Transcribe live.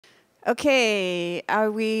Okay, are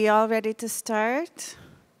we all ready to start?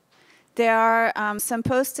 There are some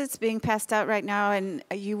Post-its being passed out right now, and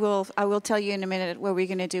I will tell you in a minute what we're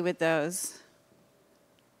going to do with those.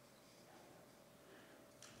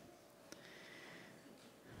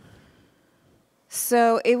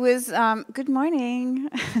 So it was, good morning.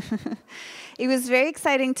 It was very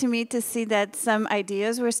exciting to me to see that some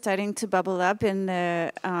ideas were starting to bubble up in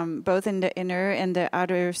the, both in the inner and the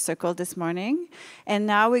outer circle this morning. And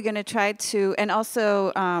now we're going to try to, and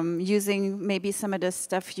also using maybe some of the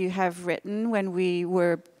stuff you have written when we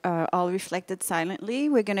were all reflected silently,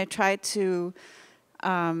 we're going to try to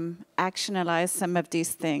actionalize some of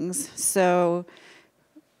these things. So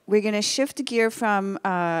we're going to shift gear from,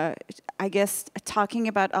 I guess, talking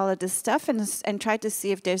about all of this stuff and try to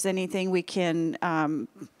see if there's anything we can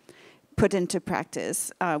put into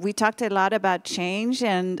practice. We talked a lot about change,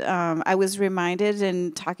 and I was reminded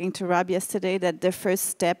in talking to Rob yesterday that the first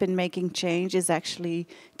step in making change is actually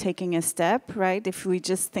taking a step, right? If we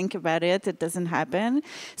just think about it, it doesn't happen.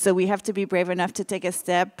 So we have to be brave enough to take a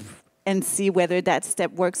step and see whether that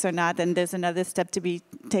step works or not, and there's another step to be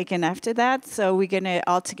taken after that. So we're going to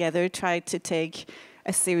all together try to take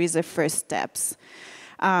a series of first steps.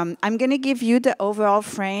 I'm going to give you the overall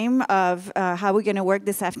frame of how we're going to work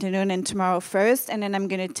this afternoon and tomorrow first, and then I'm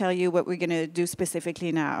going to tell you what we're going to do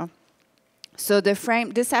specifically now. So the frame,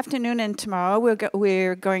 this afternoon and tomorrow,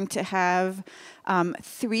 we're going to have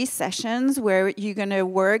 3 sessions where you're going to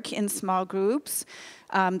work in small groups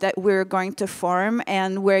that we're going to form,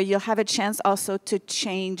 and where you'll have a chance also to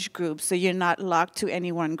change groups, so you're not locked to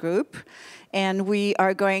any one group. And we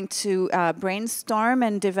are going to brainstorm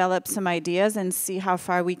and develop some ideas and see how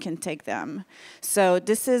far we can take them. So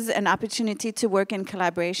this is an opportunity to work in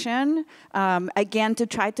collaboration, again, to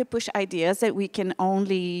try to push ideas that we can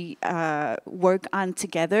only work on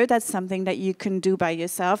together. That's something that you can do by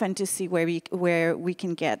yourself, and to see where we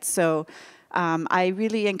can get. So I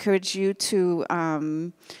really encourage you to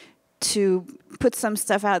put some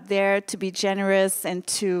stuff out there, to be generous, and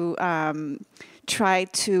to try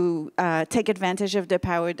to take advantage of the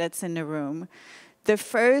power that's in the room. The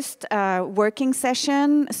first working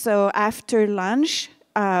session, so after lunch,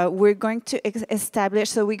 we're going to establish,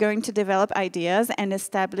 so we're going to develop ideas and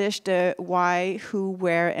establish the why, who,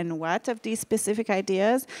 where, and what of these specific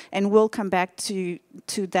ideas. And we'll come back to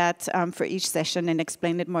that for each session and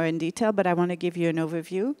explain it more in detail, but I want to give you an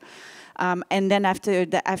overview. And then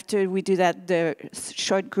after we do that, the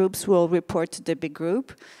short groups will report to the big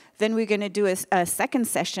group. Then we're going to do a second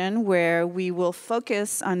session where we will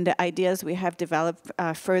focus on the ideas we have developed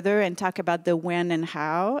further and talk about the when and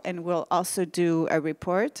how, and we'll also do a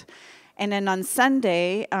report. And then on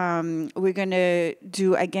Sunday, we're going to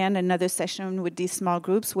do, again, another session with these small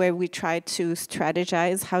groups where we try to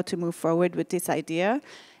strategize how to move forward with this idea,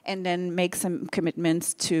 and then make some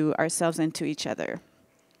commitments to ourselves and to each other.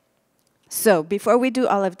 So before we do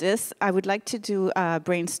all of this, I would like to do a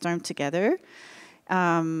brainstorm together.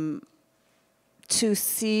 To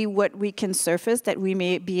see what we can surface that we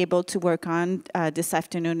may be able to work on this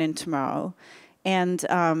afternoon and tomorrow. And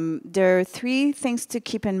there are 3 things to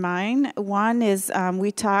keep in mind. One is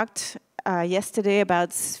we talked yesterday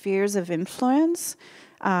about spheres of influence,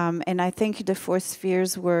 and I think the 4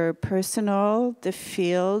 spheres were personal, the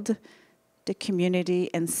field, the community,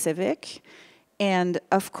 and civic. And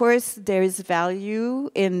of course, there is value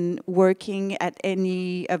in working at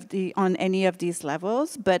on any of these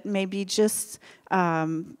levels, but maybe just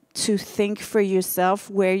to think for yourself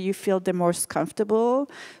where you feel the most comfortable,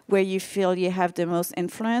 where you feel you have the most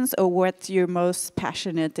influence, or what you're most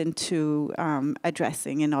passionate into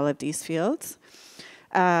addressing in all of these fields.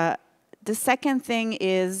 The second thing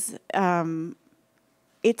is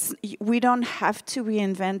we don't have to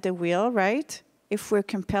reinvent the wheel, right? If we're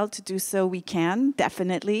compelled to do so, we can,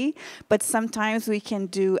 definitely. But sometimes we can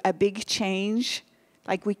do a big change,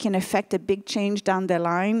 like we can affect a big change down the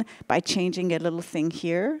line by changing a little thing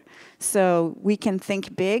here. So we can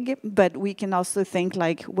think big, but we can also think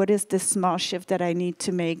like, what is this small shift that I need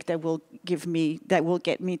to make that will get me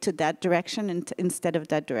to that direction instead of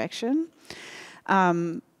that direction?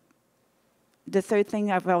 The third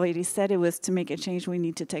thing I've already said, it was to make a change, we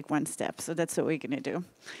need to take one step. So that's what we're going to do.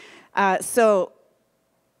 So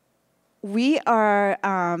we are,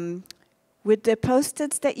 with the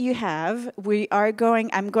Post-its that you have,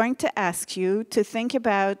 I'm going to ask you to think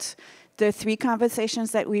about the 3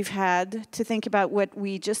 conversations that we've had, to think about what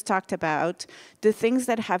we just talked about, the things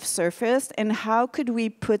that have surfaced, and how could we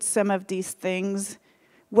put some of these things,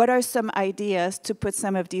 what are some ideas to put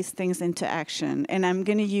some of these things into action? And I'm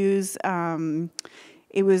going to use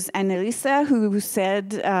It was Annalisa who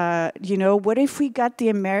said, you know, what if we got the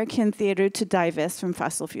American theater to divest from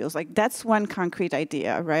fossil fuels? Like, that's one concrete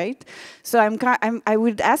idea, right? So I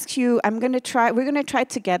would ask you, we're going to try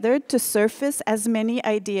together to surface as many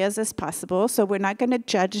ideas as possible. So we're not going to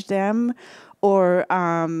judge them or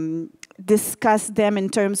discuss them in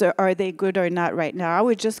terms of are they good or not right now.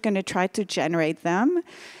 We're just going to try to generate them.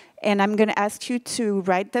 And I'm going to ask you to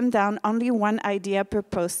write them down, only one idea per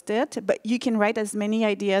post-it, but you can write as many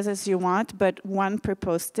ideas as you want, but one per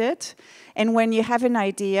post-it. And when you have an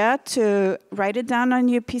idea, to write it down on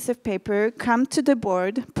your piece of paper, come to the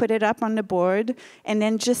board, put it up on the board, and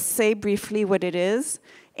then just say briefly what it is.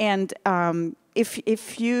 And if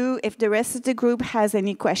the rest of the group has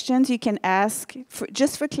any questions, you can ask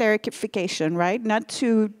just for clarification, right? Not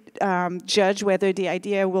to judge whether the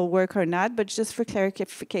idea will work or not, but just for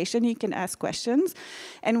clarification, you can ask questions.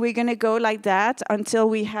 And we're going to go like that until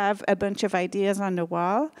we have a bunch of ideas on the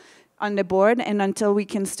wall, on the board, and until we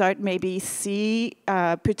can start maybe see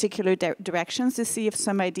particular directions to see if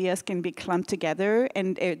some ideas can be clumped together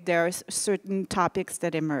and there are certain topics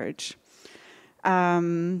that emerge.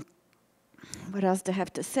 What else do I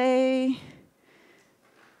have to say?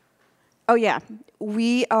 Oh yeah,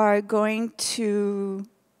 we are going to...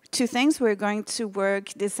 Two things. We're going to work,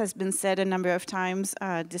 this has been said a number of times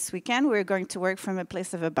this weekend, we're going to work from a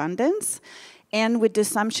place of abundance and with the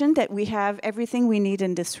assumption that we have everything we need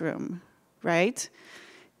in this room, right?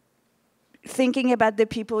 Thinking about the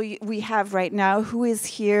people we have right now, who is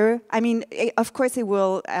here. I mean, of course it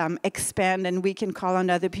will expand and we can call on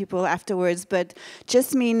other people afterwards, but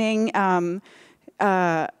just meaning, I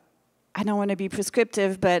don't want to be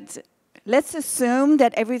prescriptive, but let's assume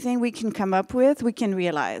that everything we can come up with, we can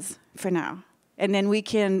realize for now. And then we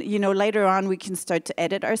can, you know, later on we can start to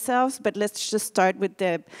edit ourselves, but let's just start with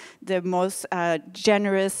the most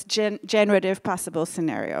generative possible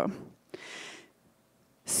scenario.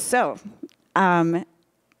 So,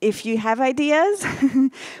 if you have ideas,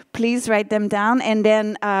 please write them down, and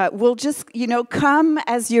then we'll just, you know, come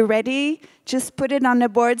as you're ready, just put it on the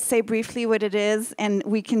board, say briefly what it is, and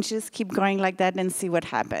we can just keep going like that and see what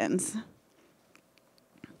happens.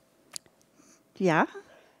 Yeah?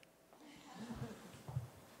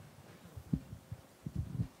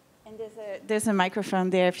 And there's a microphone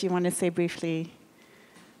there if you want to say briefly.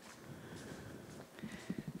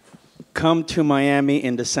 Come to Miami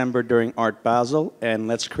in December during Art Basel, and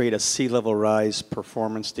let's create a sea level rise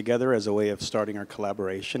performance together as a way of starting our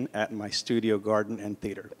collaboration at my studio, garden, and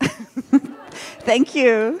theater. Thank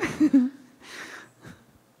you.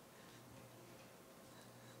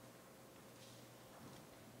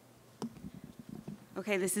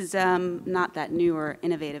 Okay, this is not that new or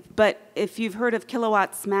innovative, but if you've heard of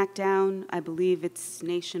Kilowatt Smackdown, I believe it's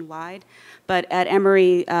nationwide, but at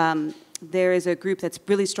Emory, there is a group that's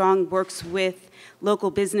really strong, works with local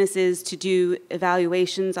businesses to do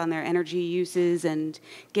evaluations on their energy uses and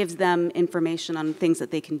gives them information on things that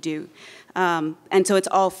they can do. And so it's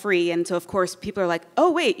all free, and so of course people are like,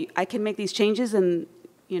 oh wait, I can make these changes and,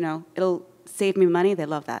 you know, it'll save me money. They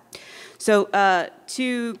love that. So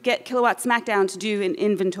to get Kilowatt Smackdown to do an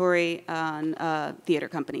inventory on theater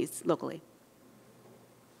companies locally.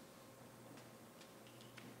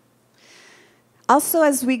 Also,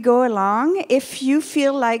 as we go along, if you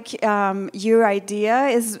feel like your idea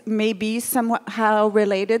is maybe somehow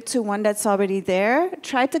related to one that's already there,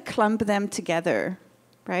 try to clump them together,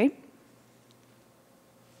 right?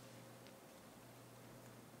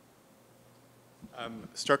 I'm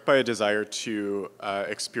struck by a desire to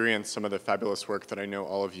experience some of the fabulous work that I know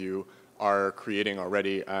all of you are creating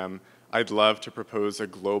already. I'd love to propose a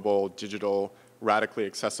global, digital, radically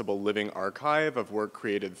accessible living archive of work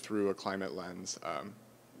created through a climate lens.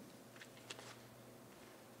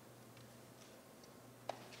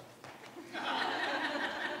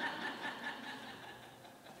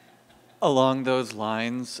 Along those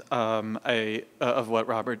lines of what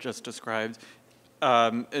Robert just described,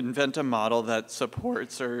 invent a model that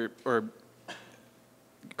supports or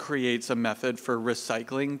creates a method for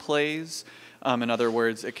recycling plays. In other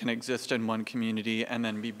words, it can exist in one community and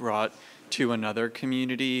then be brought to another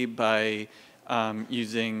community by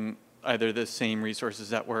using either the same resources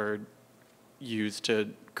that were used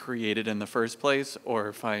to create it in the first place,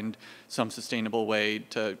 or find some sustainable way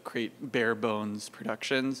to create bare bones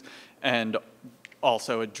productions, and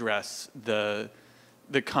also address the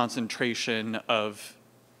concentration of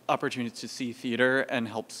opportunities to see theater and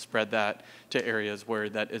help spread that to areas where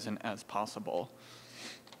that isn't as possible.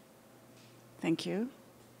 Thank you.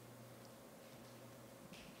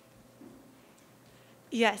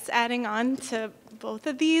 Yes, adding on to both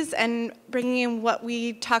of these and bringing in what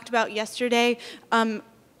we talked about yesterday,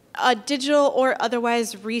 a digital or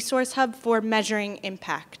otherwise resource hub for measuring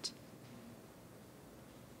impact.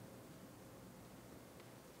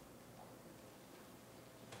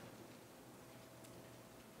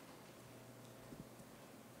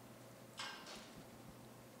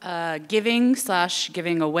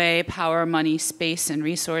 Giving away power, money, space, and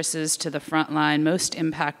resources to the front line most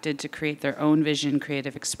impacted to create their own vision,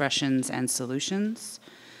 creative expressions, and solutions.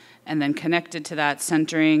 And then connected to that,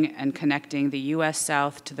 centering and connecting the US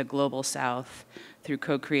South to the global South through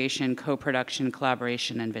co-creation, co-production,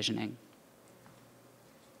 collaboration, and visioning.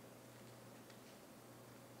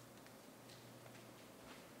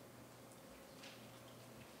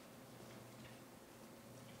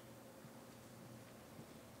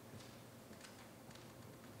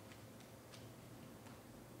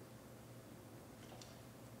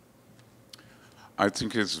 I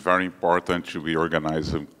think it's very important to be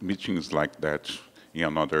organizing meetings like that in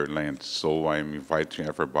another land. So I'm inviting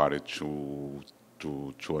everybody to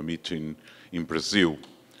a meeting in Brazil.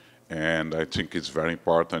 And I think it's very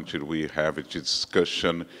important that we have a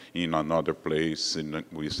discussion in another place,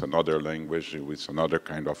 with another language, with another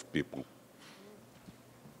kind of people.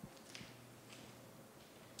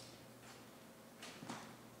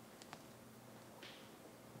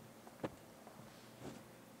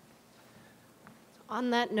 On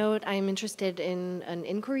that note, I'm interested in an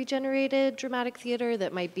inquiry-generated dramatic theater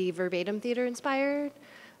that might be verbatim theater inspired,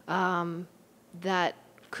 that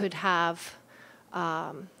could have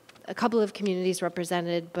a couple of communities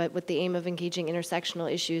represented, but with the aim of engaging intersectional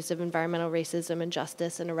issues of environmental racism and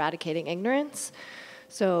justice and eradicating ignorance.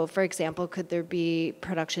 So, for example, could there be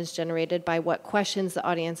productions generated by what questions the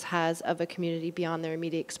audience has of a community beyond their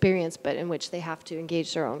immediate experience, but in which they have to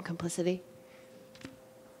engage their own complicity?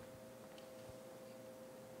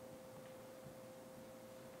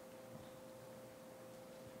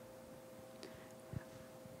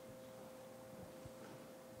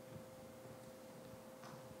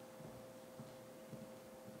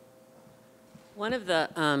 One of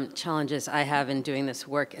the challenges I have in doing this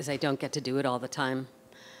work is I don't get to do it all the time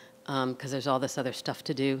because there's all this other stuff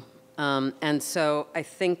to do. And so I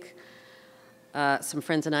think some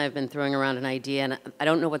friends and I have been throwing around an idea, and I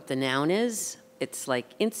don't know what the noun is. It's like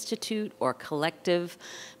institute or collective,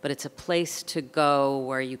 but it's a place to go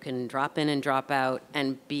where you can drop in and drop out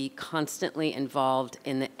and be constantly involved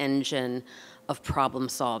in the engine of problem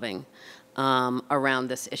solving around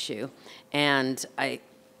this issue. And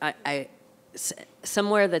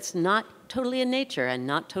somewhere that's not totally in nature and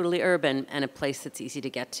not totally urban, and a place that's easy to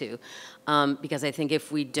get to. Because I think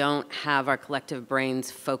if we don't have our collective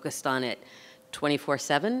brains focused on it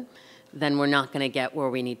 24/7, then we're not going to get where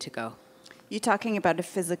we need to go. You're talking about a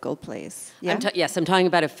physical place, yeah? Yes, I'm talking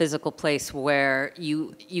about a physical place where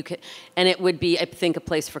you can, and it would be, I think, a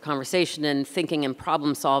place for conversation and thinking and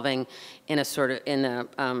problem solving in a sort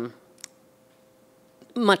of,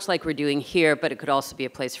 much like we're doing here, but it could also be a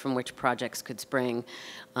place from which projects could spring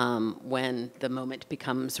when the moment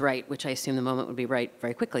becomes right, which I assume the moment would be right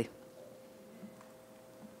very quickly.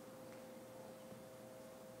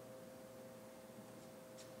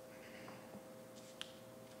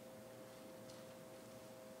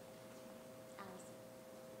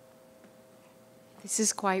 This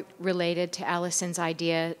is quite related to Allison's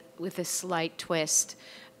idea with a slight twist.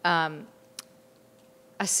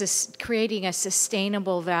 Creating a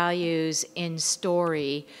sustainable values in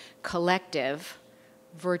story, collective,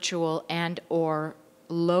 virtual and or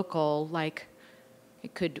local, like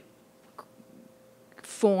it could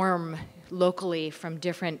form locally from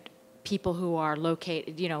different people who are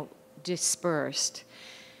located, dispersed.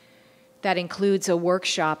 That includes a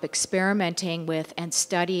workshop experimenting with and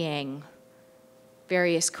studying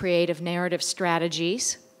various creative narrative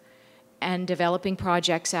strategies and developing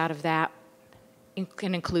projects out of that. It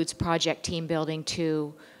includes project team building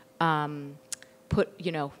to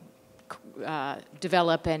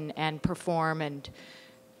develop and perform and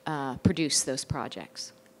produce those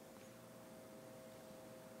projects.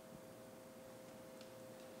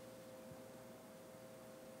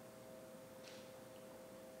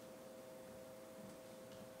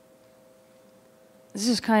 This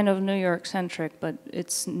is kind of New York centric, but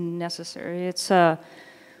it's necessary. It's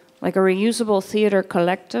like a reusable theater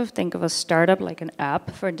collective. Think of a startup like an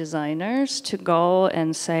app for designers to go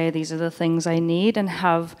and say, these are the things I need, and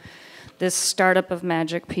have this startup of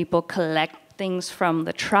magic people collect things from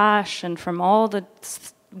the trash and from all the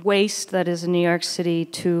waste that is in New York City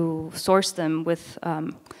to source them with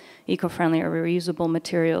eco-friendly or reusable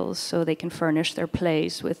materials so they can furnish their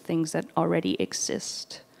plays with things that already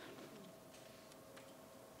exist.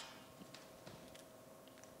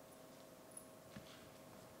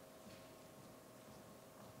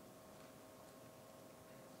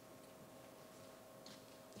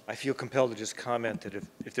 I feel compelled to just comment that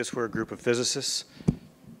if this were a group of physicists,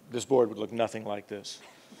 this board would look nothing like this.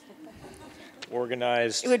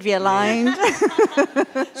 Organized. It would be aligned.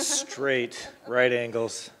 Straight, right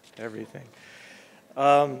angles, everything.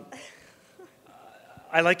 I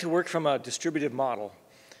like to work from a distributed model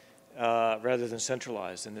rather than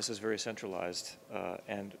centralized, and this is very centralized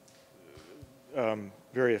and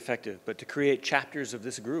very effective. But to create chapters of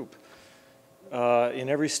this group in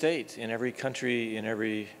every state, in every country, in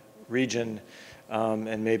every region,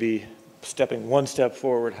 and maybe stepping one step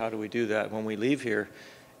forward, how do we do that? When we leave here,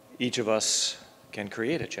 each of us can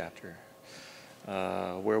create a chapter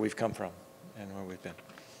where we've come from and where we've been.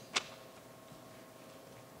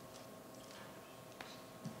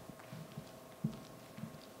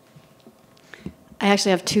 I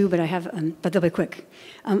actually have two, but they'll be quick.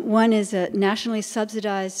 One is a nationally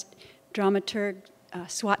subsidized dramaturg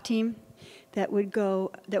SWAT team that would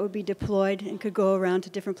be deployed and could go around to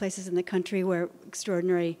different places in the country where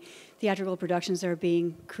extraordinary theatrical productions are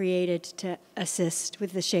being created to assist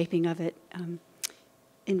with the shaping of it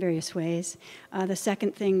in various ways. The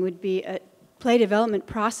second thing would be a play development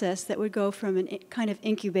process that would go from a kind of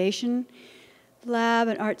incubation lab,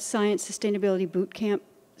 an art science sustainability boot camp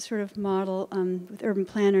sort of model with urban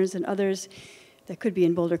planners and others that could be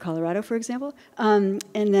in Boulder, Colorado, for example, and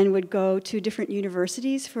then would go to different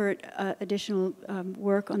universities for additional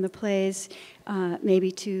work on the plays,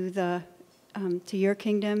 maybe to your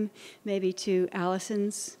kingdom, maybe to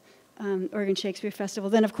Allison's Oregon Shakespeare Festival,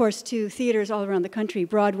 then of course to theaters all around the country,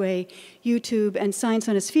 Broadway, YouTube, and Science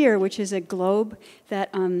on a Sphere, which is a globe that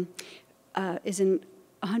is in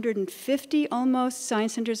 150 almost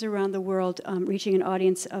science centers around the world, reaching an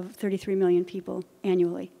audience of 33 million people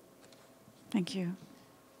annually. Thank you.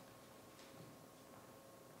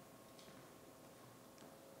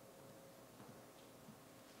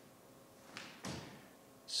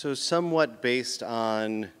 So somewhat based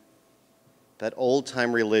on that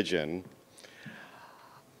old-time religion,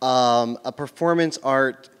 a performance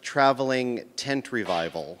art traveling tent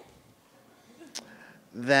revival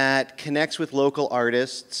that connects with local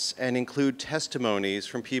artists and include testimonies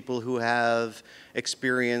from people who have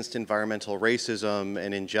experienced environmental racism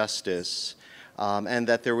and injustice, and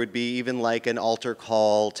that there would be even like an altar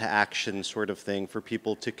call to action sort of thing for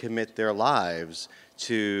people to commit their lives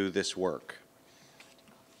to this work.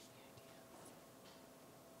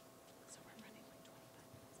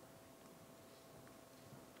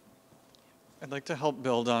 I'd like to help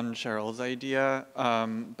build on Cheryl's idea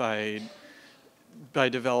by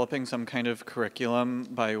developing some kind of curriculum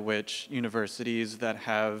by which universities that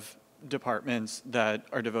have departments that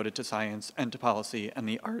are devoted to science and to policy and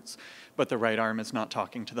the arts, but the right arm is not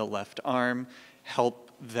talking to the left arm, help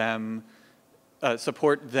them,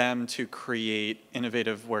 support them to create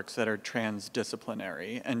innovative works that are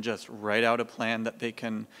transdisciplinary and just write out a plan that they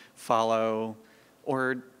can follow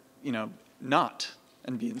or, not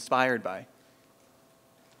and be inspired by.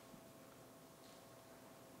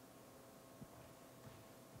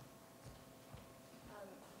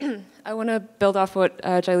 I want to build off what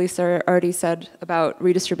Jailisa already said about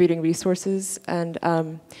redistributing resources. And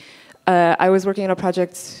I was working on a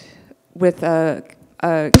project with a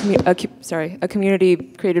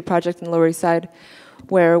community-created project in the Lower East Side,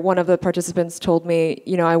 where one of the participants told me,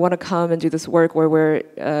 I want to come and do this work where we're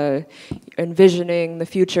envisioning the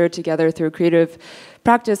future together through creative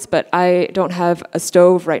practice, but I don't have a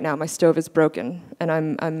stove right now. My stove is broken, and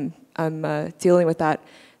I'm dealing with that.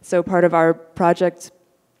 So part of our project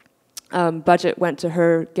budget went to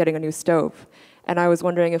her getting a new stove. And I was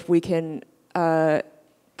wondering if we can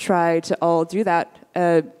try to all do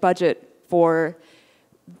that, budget for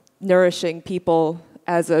nourishing people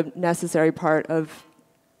as a necessary part of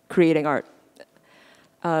creating art.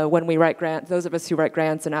 When we write grants, those of us who write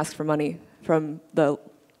grants and ask for money from the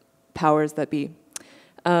powers that be.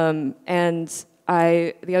 And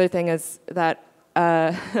the other thing is that,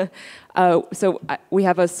 we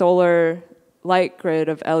have a solar light grid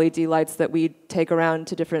of LED lights that we take around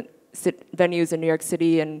to different venues in New York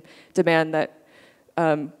City and demand that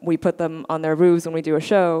we put them on their roofs when we do a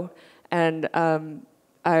show. And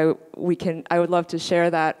I would love to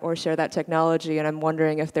share that technology, and I'm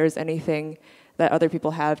wondering if there's anything that other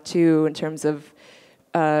people have too in terms of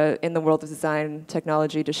in the world of design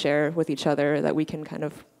technology to share with each other that we can kind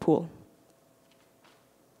of pool.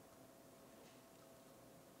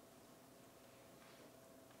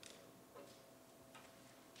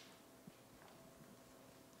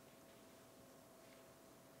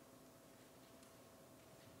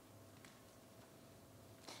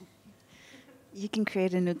 You can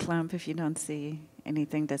create a new clump if you don't see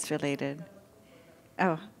anything that's related.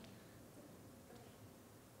 Oh.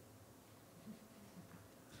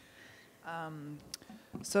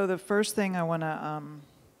 So the first thing I want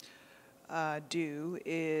to do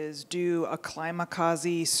is do a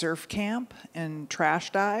Climakaze surf camp and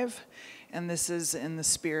trash dive, and this is in the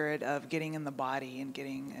spirit of getting in the body and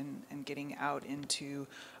getting out into,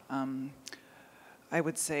 I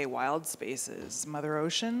would say, wild spaces, Mother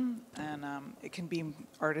Ocean, and it can be,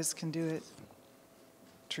 artists can do it,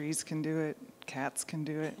 trees can do it, cats can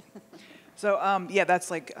do it. So yeah, that's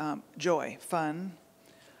like joy, fun.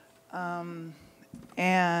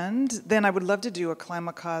 And then I would love to do a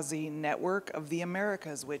Climakaze network of the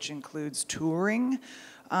Americas, which includes touring,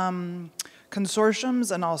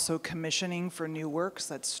 consortiums, and also commissioning for new works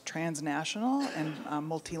that's transnational and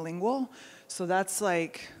multilingual. So that's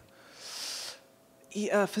like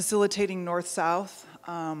facilitating north-south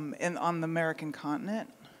on the American continent.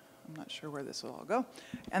 I'm not sure where this will all go.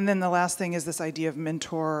 And then the last thing is this idea of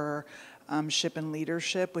mentorship and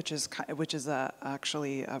leadership, which is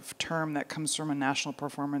actually a term that comes from a National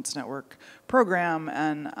Performance Network program.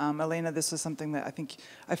 And Elena, this is something that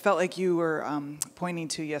I felt like you were pointing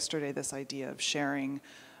to yesterday, this idea of sharing,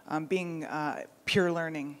 being peer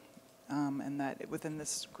learning, and that within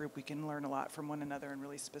this group we can learn a lot from one another in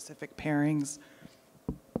really specific pairings.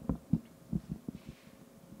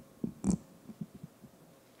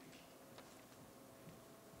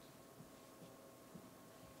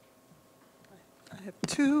 I have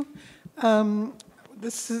two.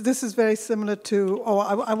 This is very similar to, or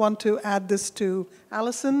I want to add this to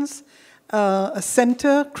Allison's.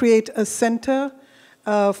 Create a center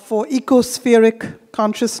for ecospheric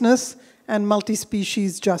consciousness and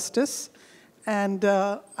multi-species justice. And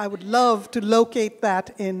I would love to locate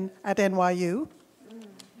that at NYU.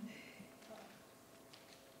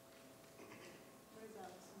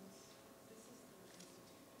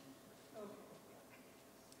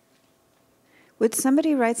 Would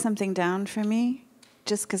somebody write something down for me?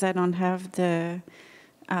 Just because I don't have the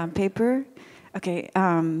paper. Okay,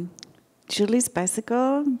 Julie's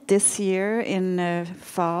Bicycle this year in the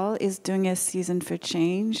fall is doing a season for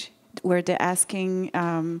change where they're asking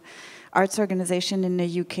arts organization in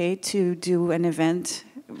the UK to do an event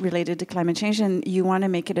related to climate change, and you want to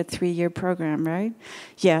make it a 3-year program, right?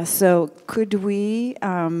 Yeah, so could we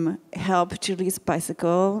help Julie's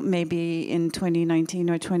Bicycle maybe in 2019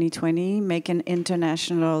 or 2020 make an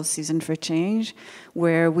international season for change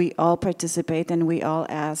where we all participate and we all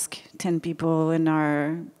ask 10 people in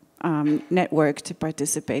our network to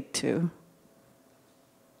participate too?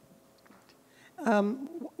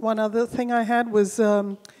 One other thing I had was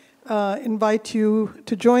invite you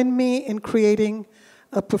to join me in creating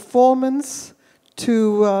a performance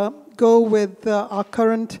to go with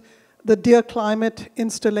the Dear Climate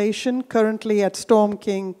installation currently at Storm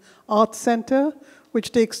King Arts Center,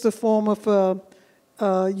 which takes the form of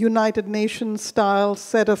a United Nations style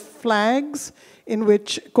set of flags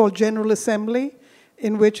called General Assembly,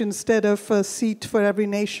 in which instead of a seat for every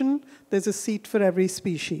nation, there's a seat for every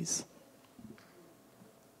species.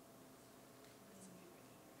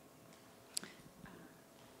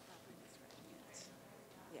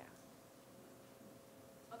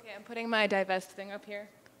 I'm putting my divest thing up here.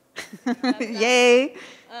 Yay!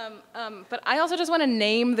 But I also just want to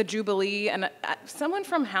name the Jubilee, and someone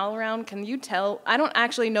from HowlRound, can you tell? I don't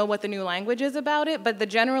actually know what the new language is about it, but the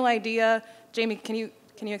general idea, Jamie, can you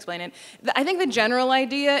explain it? I think the general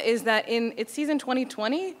idea is that it's season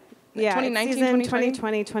 2020? Yeah, 2019, season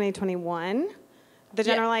 2020? 2021. The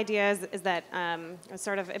general idea is that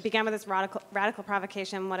it began with this radical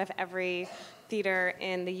provocation. What if every theater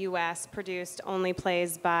in the U.S. produced only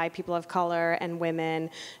plays by people of color and women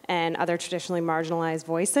and other traditionally marginalized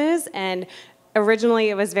voices? And originally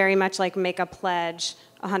it was very much like make a pledge,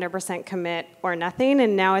 100% commit or nothing.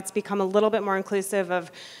 And now it's become a little bit more inclusive of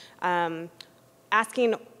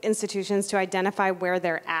asking institutions to identify where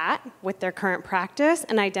they're at with their current practice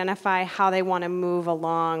and identify how they want to move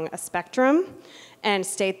along a spectrum and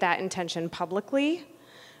state that intention publicly,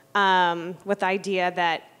 with the idea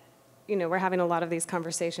that, we're having a lot of these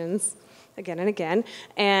conversations again and again,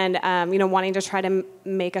 and, wanting to try to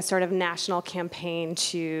make a sort of national campaign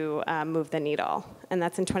to move the needle. And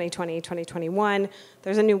that's in 2020, 2021.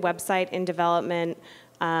 There's a new website in development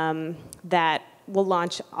that will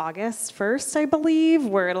launch August 1st, I believe,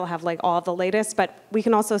 where it'll have like all the latest, but we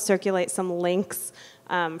can also circulate some links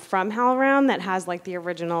from HowlRound that has like the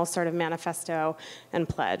original sort of manifesto and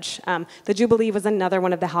pledge. The Jubilee was another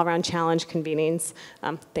one of the HowlRound Challenge convenings.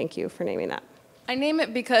 Thank you for naming that. I name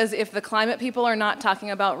it because if the climate people are not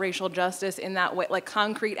talking about racial justice in that way, like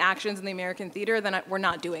concrete actions in the American theater, then we're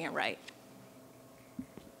not doing it right.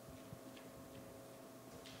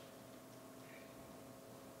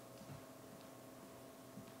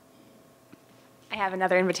 I have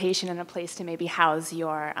another invitation and a place to maybe house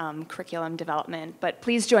your curriculum development. But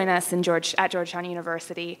please join us at Georgetown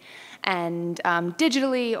University, and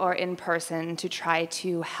digitally or in person, to try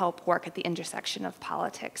to help work at the intersection of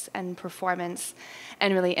politics and performance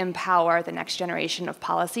and really empower the next generation of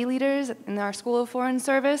policy leaders in our School of Foreign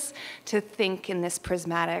Service to think in this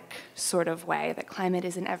prismatic sort of way that climate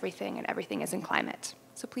is in everything and everything is in climate.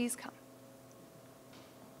 So please come.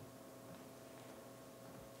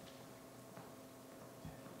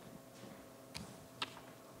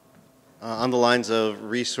 On the lines of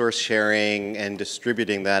resource sharing and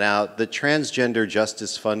distributing that out, the Transgender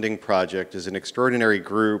Justice Funding Project is an extraordinary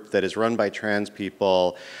group that is run by trans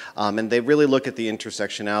people, and they really look at the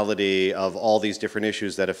intersectionality of all these different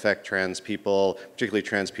issues that affect trans people, particularly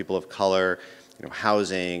trans people of color,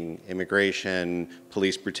 housing, immigration,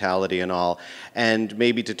 police brutality and all, and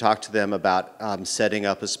maybe to talk to them about setting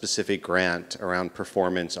up a specific grant around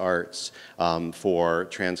performance arts for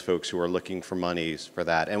trans folks who are looking for monies for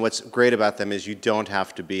that. And what's great about them is you don't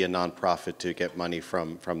have to be a nonprofit to get money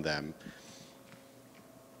from them.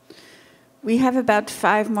 We have about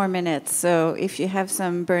 5 more minutes, so if you have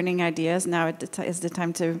some burning ideas, now is the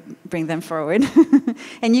time to bring them forward.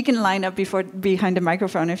 And you can line up behind the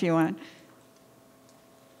microphone if you want.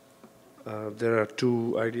 There are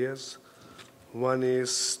 2 ideas. One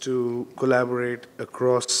is to collaborate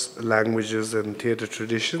across languages and theater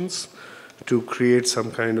traditions to create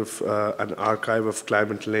some kind of an archive of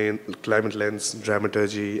climate lens,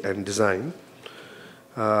 dramaturgy, and design.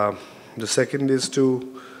 The second is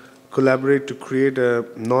to collaborate to create a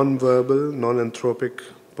non-verbal, non-anthropic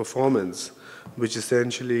performance, which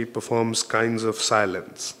essentially performs kinds of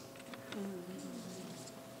silence.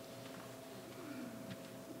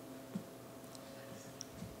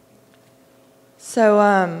 So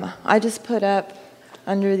I just put up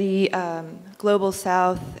under the Global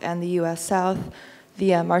South and the U.S. South the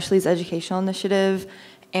Marshallese Educational Initiative,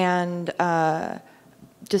 and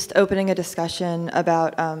just opening a discussion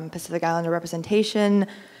about Pacific Islander representation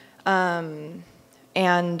and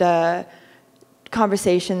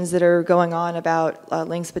conversations that are going on about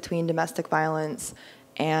links between domestic violence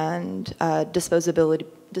and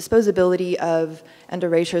disposability of and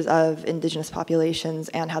erasures of indigenous populations,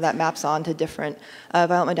 and how that maps on to different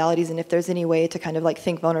violent modalities, and if there's any way to kind of like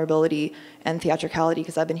think vulnerability and theatricality,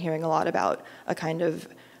 because I've been hearing a lot about a kind of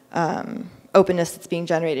openness that's being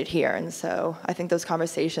generated here. And so I think those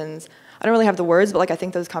conversations, I don't really have the words, but like I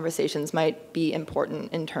think those conversations might be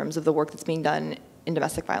important in terms of the work that's being done in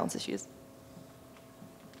domestic violence issues.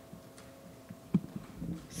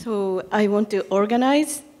 So I want to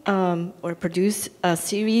organize or produce a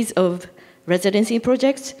series of residency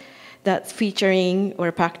projects that's featuring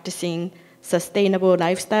or practicing sustainable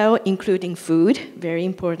lifestyle, including food, very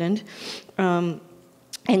important, and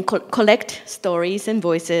collect stories and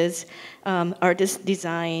voices, artist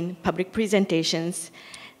design, public presentations,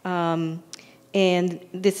 and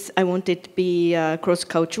this I want it to be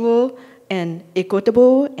cross-cultural and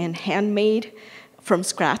equitable and handmade from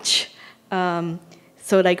scratch.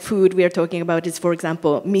 So like food we are talking about is, for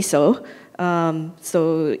example, miso.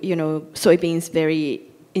 So, soybeans very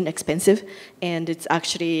inexpensive, and it's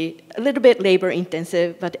actually a little bit labor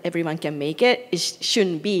intensive, but everyone can make it. It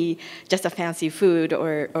shouldn't be just a fancy food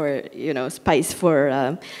or spice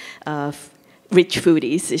for rich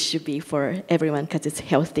foodies. It should be for everyone because it's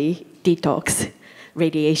healthy, detox,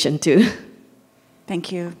 radiation too.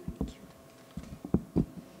 Thank you.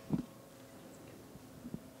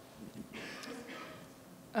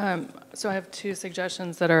 So I have 2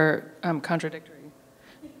 suggestions that are contradictory.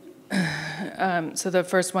 So the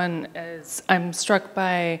first one is, I'm struck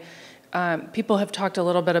by, people have talked a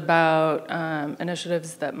little bit about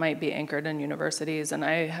initiatives that might be anchored in universities, and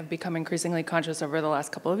I have become increasingly conscious over the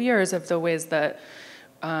last couple of years of the ways that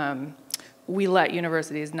we let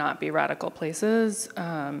universities not be radical places.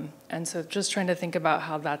 And so just trying to think about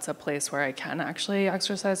how that's a place where I can actually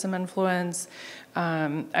exercise some influence.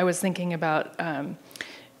 I was thinking about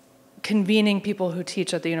convening people who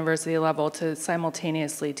teach at the university level to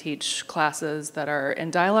simultaneously teach classes that are in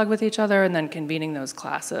dialogue with each other, and then convening those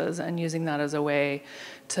classes and using that as a way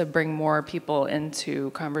to bring more people into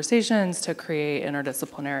conversations, to create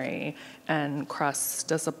interdisciplinary and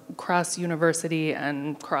cross-university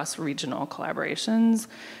and cross-regional collaborations.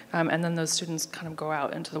 And then those students kind of go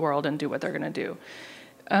out into the world and do what they're going to do.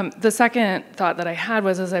 The second thought that I had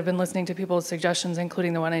was, as I've been listening to people's suggestions,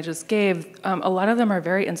 including the one I just gave, a lot of them are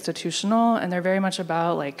very institutional, and they're very much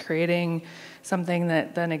about like creating something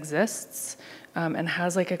that then exists and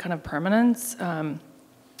has like a kind of permanence.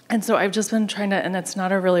 And so I've just been trying to, and it's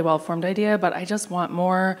not a really well-formed idea, but I just want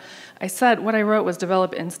more. I said what I wrote was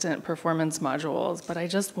develop instant performance modules, but I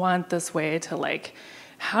just want this way to like,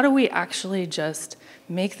 how do we actually just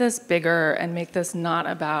make this bigger and make this not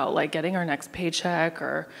about like getting our next paycheck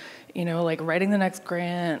or, you know, like writing the next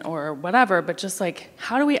grant or whatever, but just like,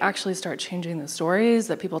 how do we actually start changing the stories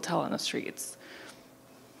that people tell on the streets?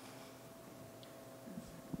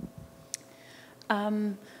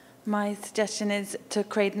 My suggestion is to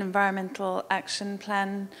create an environmental action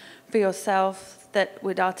plan for yourself that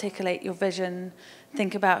would articulate your vision,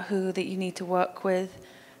 think about who that you need to work with,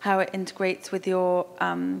 how it integrates with your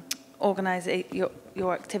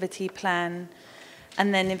your activity plan,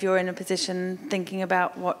 and then if you're in a position thinking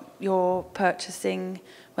about what you're purchasing,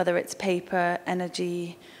 whether it's paper,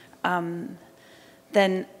 energy,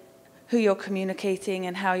 then who you're communicating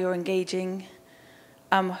and how you're engaging,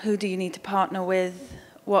 who do you need to partner with,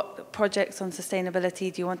 what projects on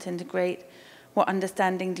sustainability do you want to integrate, what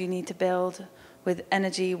understanding do you need to build with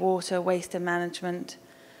energy, water, waste and management,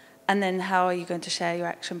 and then how are you going to share your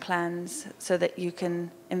action plans so that you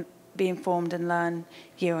can be informed and learn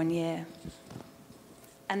year on year.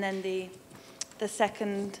 And then the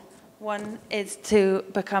second one is to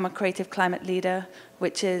become a creative climate leader,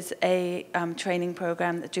 which is a training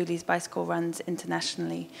program that Julie's Bicycle runs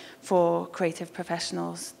internationally for creative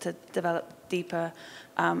professionals to develop deeper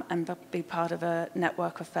and be part of a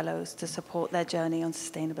network of fellows to support their journey on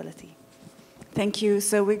sustainability. Thank you.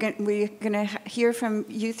 So we're going to hear from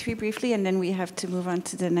you three briefly, and then we have to move on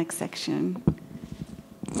to the next section.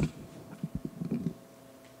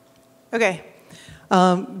 Okay.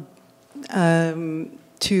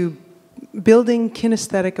 To building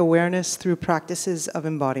kinesthetic awareness through practices of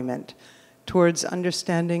embodiment towards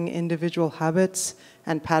understanding individual habits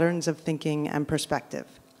and patterns of thinking and perspective.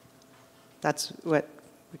 That's what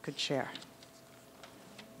we could share.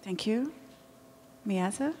 Thank you.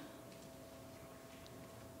 Miasa?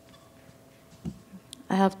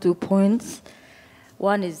 I have 2 points.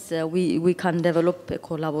 One is we can develop a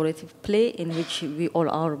collaborative play in which all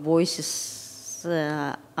our voices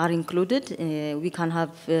are included. We can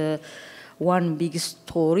have one big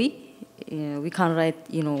story. We can write,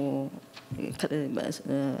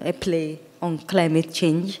 a play on climate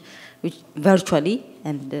change, which virtually,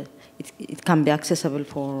 and it can be accessible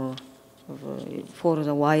for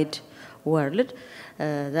the wide world.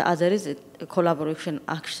 The other is a collaboration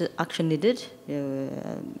action needed.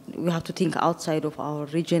 We have to think outside of our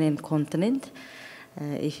region and continent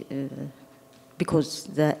because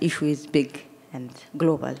the issue is big and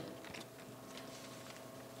global.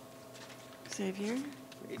 Xavier?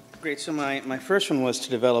 Great. So my first one was to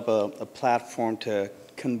develop a platform to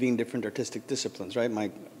convene different artistic disciplines, right? My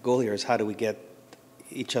goal here is how do we get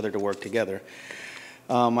each other to work together.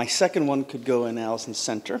 My second one could go in Allison's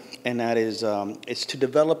center, and that is it's to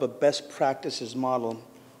develop a best practices model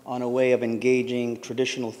on a way of engaging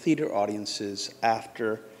traditional theater audiences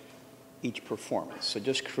after each performance. So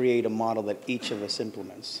just create a model that each of us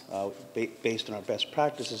implements based on our best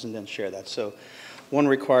practices and then share that. So one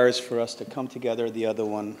requires for us to come together, the other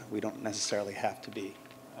one we don't necessarily have to be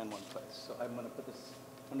in one place. So I'm going to put this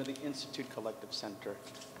under the Institute Collective Center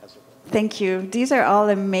as a whole. Thank you. These are all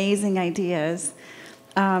amazing ideas.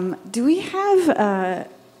 Do we have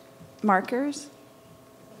markers?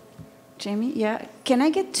 Jamie? Yeah. Can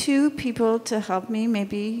I get 2 people to help me?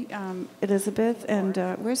 Maybe Elizabeth and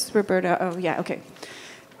where's Roberta? Oh, yeah, okay.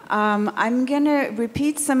 I'm going to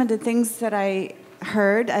repeat some of the things that I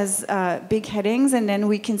heard as big headings, and then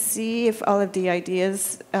we can see if all of the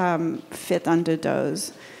ideas fit under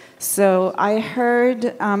those. So I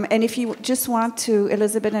heard, and if you just want to,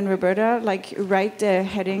 Elizabeth and Roberta, like write the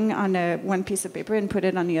heading on one piece of paper and put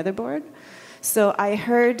it on the other board. So I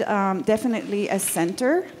heard definitely a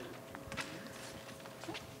center.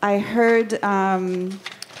 I heard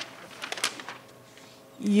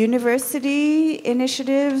university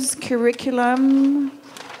initiatives, curriculum,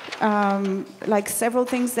 like several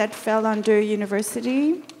things that fell under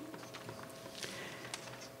university.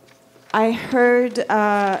 I heard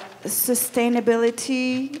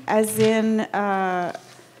sustainability, as in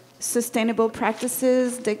sustainable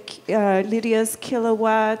practices, Lydia's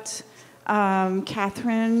kilowatt,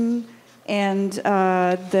 Catherine, and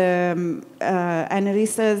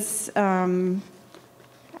Annalisa's,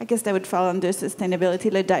 I guess that would fall under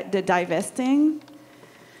sustainability, the divesting.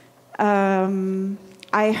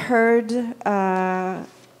 I heard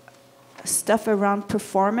stuff around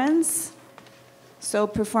performance. So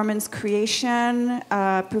performance creation,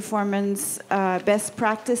 performance best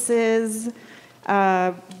practices,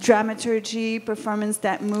 dramaturgy, performance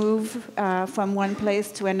that move from one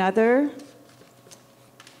place to another.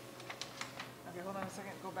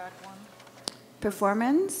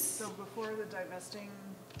 Performance? So before the divesting,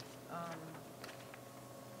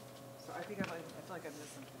 so I think I feel like I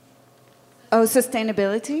missed something. Oh,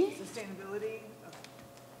 sustainability? Sustainability. Okay.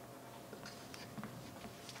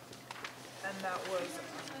 And that was,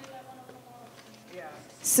 yeah.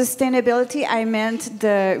 Sustainability, I meant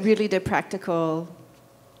really the practical,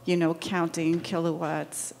 you know, counting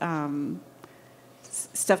kilowatts,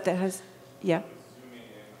 stuff that has, yeah.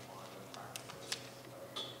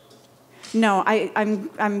 No,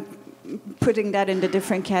 I'm putting that in a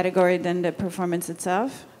different category than the performance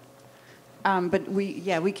itself. But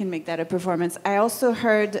we can make that a performance. I also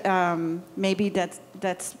heard maybe that's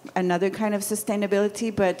another kind of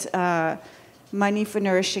sustainability, but money for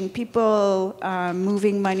nourishing people,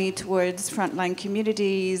 moving money towards frontline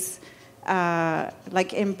communities,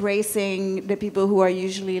 like embracing the people who are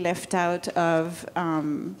usually left out of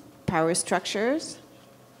power structures.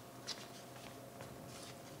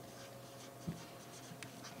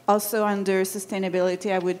 Also under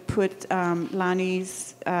sustainability, I would put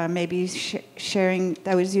Lonnie's maybe sharing,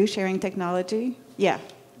 that was you sharing technology? Yeah,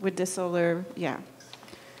 with the solar, yeah.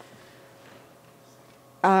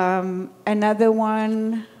 Another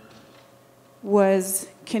one was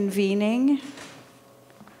convening,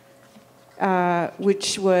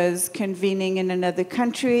 which was convening in another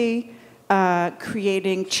country,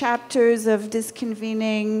 creating chapters of this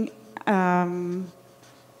convening.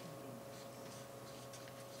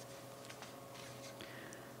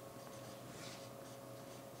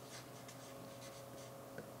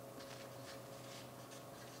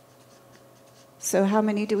 So how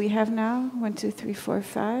many do we have now? 1, 2, 3, 4,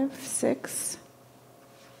 5, 6.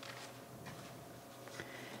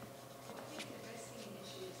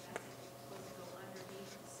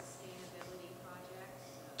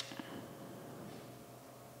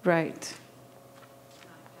 Right.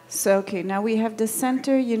 So, okay, now we have the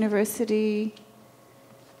center, university,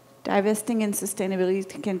 divesting and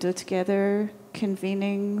sustainability can do together,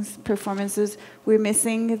 convenings, performances. We're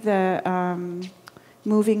missing the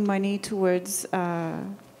moving money towards, okay.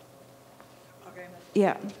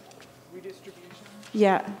 yeah. Redistribution.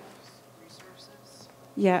 Yeah. Resources.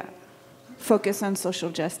 Yeah. Focus on social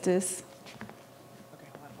justice. Okay,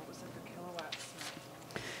 hold on. What was it, the kilowatts?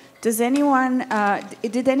 Does anyone,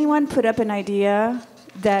 did anyone put up an idea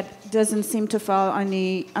that doesn't seem to fall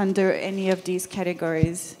under any of these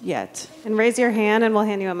categories yet? And raise your hand and we'll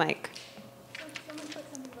hand you a mic.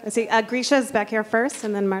 I see, Grisha's back here first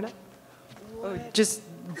and then Marta. Oh, just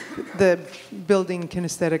the building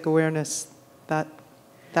kinesthetic awareness, that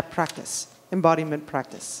practice, embodiment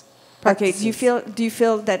practice. Okay, do you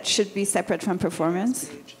feel that should be separate from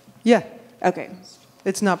performance? Yeah. Okay.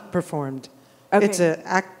 It's not performed. Okay. It's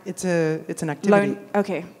an activity.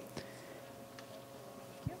 Okay.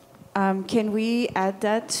 Can we add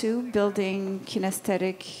that to building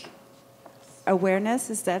kinesthetic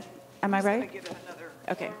awareness? Am I right?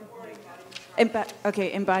 Okay.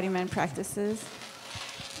 Okay, embodiment practices.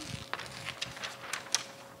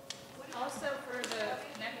 Also, for the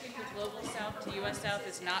connecting the global South to U.S. South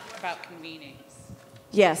is not about convenings.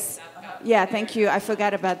 Yes. Yeah, thank you. I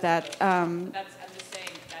forgot about that. I'm just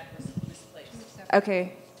saying that was misplaced.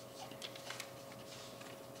 Okay.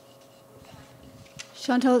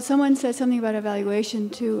 Chantal, someone said something about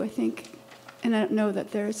evaluation too, I think, and I don't know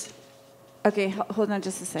that there's... Okay, hold on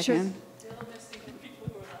just a second. Sure.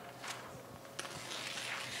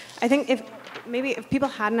 I think if people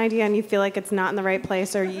had an idea and you feel like it's not in the right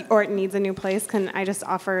place or it needs a new place, can I just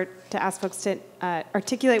offer to ask folks to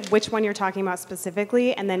articulate which one you're talking about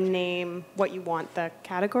specifically and then name what you want the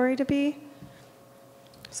category to be?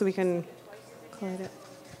 So we can collate it.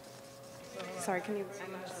 Sorry, can you?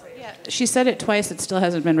 Yeah, she said it twice. It still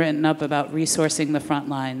hasn't been written up about resourcing the front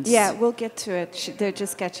lines. Yeah, we'll get to it. They're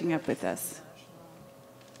just catching up with us.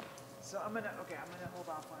 So I'm gonna hold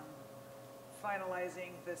off on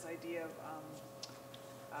finalizing this idea of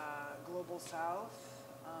global South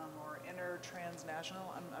or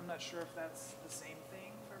inter-transnational. I'm not sure if that's the same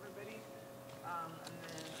thing for everybody. And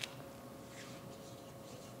then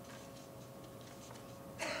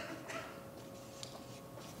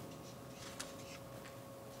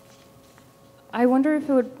I wonder if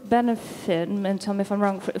it would benefit, and tell me if I'm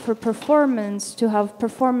wrong, for performance to have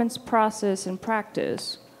performance process and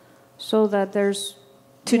practice, so that there's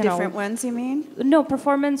two different ones, you mean? No,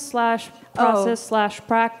 performance / process /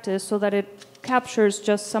 practice, so that it captures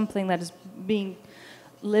just something that is being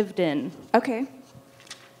lived in. Okay.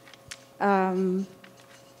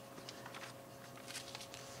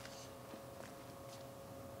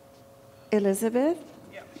 Elizabeth,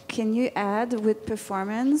 can you add with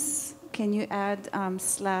performance? Can you add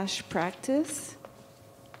 /practice?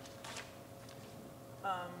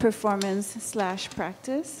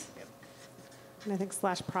 performance/practice. And I think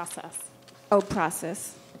 /process. Oh,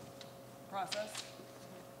 process. Process.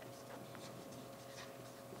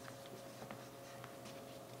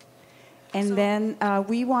 And then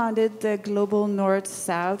we wanted the global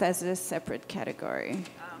north-south as a separate category.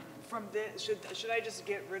 From this, should I just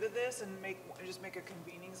get rid of this and just make a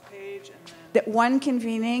convenings page and then? The one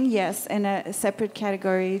convening, yes, and a separate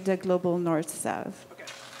category, the global north-south. Okay.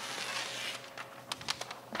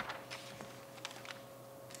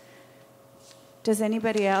 Does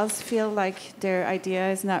anybody else feel like their idea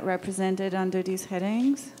is not represented under these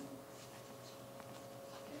headings?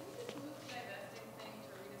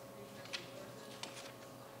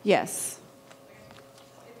 Yes.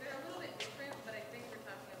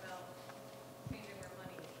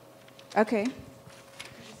 Okay. Could you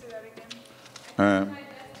say that again?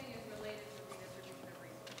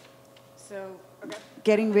 So,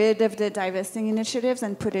 getting rid of the divesting initiatives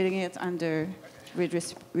and putting it under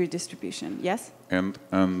redistribution. Yes? And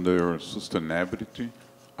under sustainability,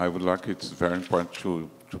 I would like, it's very important to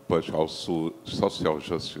push also social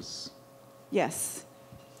justice. Yes.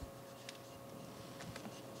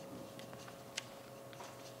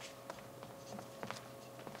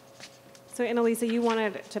 So Annalisa, you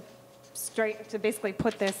wanted to basically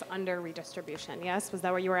put this under redistribution, yes? Was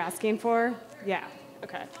that what you were asking for? Yeah,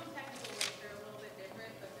 okay.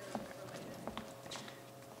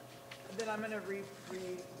 Then I'm going to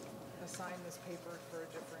reassign this paper for a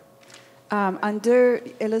different. Under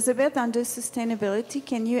Elizabeth, under sustainability,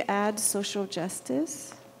 can you add social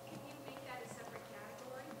justice?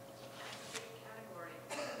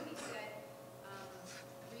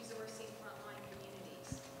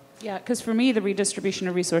 Yeah, because for me, the redistribution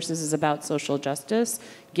of resources is about social justice.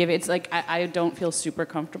 It's like, I don't feel super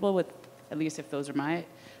comfortable with, at least if those are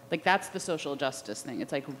like that's the social justice thing.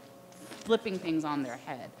 It's like flipping things on their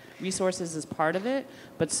head. Resources is part of it,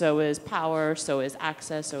 but so is power, so is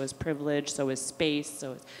access, so is privilege, so is space,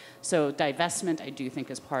 so divestment I do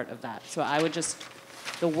think is part of that. So I would just,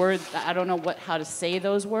 the word, I don't know how to say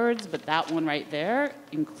those words, but that one right there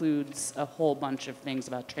includes a whole bunch of things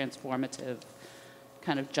about transformative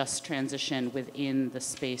kind of just transition within the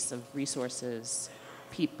space of resources,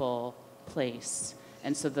 people, place.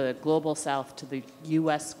 And so the global south to the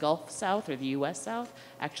U.S. Gulf South or the U.S. South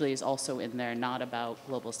actually is also in there, not about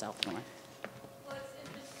global south north.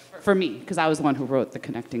 For me, because I was the one who wrote the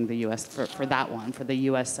connecting the U.S. for that one, for the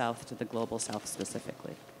U.S. South to the global south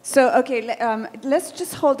specifically. So, okay, let's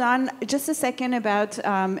just hold on just a second about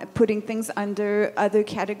putting things under other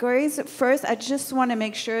categories. First, I just want to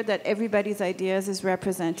make sure that everybody's ideas is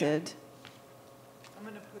represented. I'm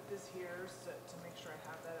going to put this here to make sure I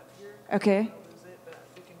have that up here. Okay. I'll lose it, but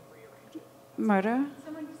we can rearrange it. Marta?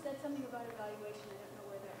 Someone said something about evaluation. I don't know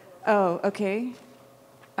where that was. Oh, okay.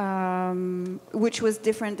 Which was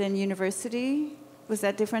different than university? Was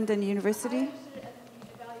that different than university?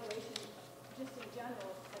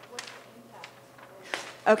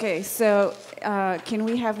 Okay, so can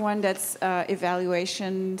we have one that's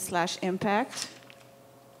evaluation/impact?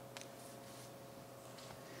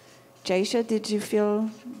 Jaisha, did you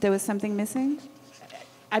feel there was something missing?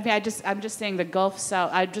 I mean, I'm just saying the Gulf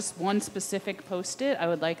South, one specific post-it, I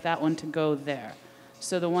would like that one to go there.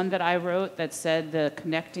 So the one that I wrote that said the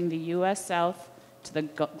connecting the U.S. South to the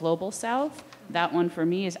global South, that one for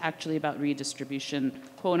me is actually about redistribution,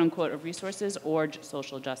 quote unquote, of resources or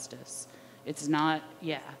social justice. It's not,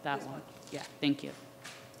 yeah, that one. Yeah, thank you.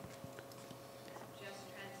 Just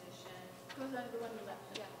transition. Goes under the one left.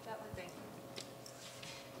 Yeah, that one. Thank you.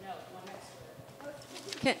 No, one next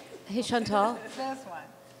to it. Hey, Chantal. This one.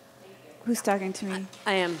 Who's talking to me?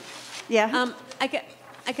 I am. Yeah? I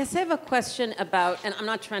guess I have a question about, and I'm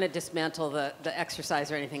not trying to dismantle the exercise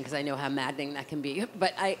or anything because I know how maddening that can be,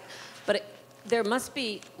 but there must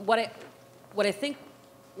be, what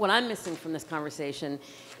I'm missing from this conversation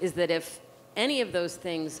is that if any of those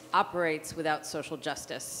things operates without social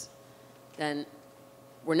justice, then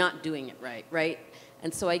we're not doing it right, right?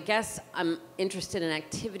 And so I guess I'm interested in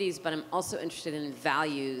activities, but I'm also interested in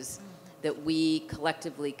values that we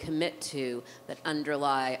collectively commit to that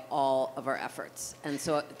underlie all of our efforts. And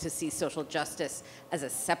so to see social justice as a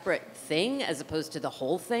separate thing as opposed to the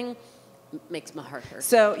whole thing makes my heart hurt.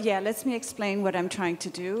 So yeah, let me explain what I'm trying to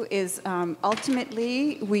do is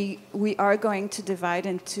ultimately we are going to divide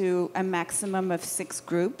into a maximum of 6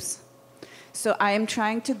 groups. So I am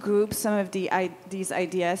trying to group some of these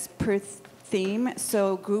ideas per theme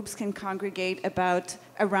so groups can congregate about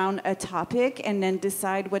around a topic and then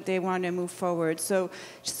decide what they want to move forward. So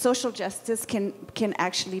social justice can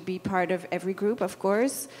actually be part of every group, of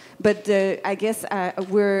course, but I guess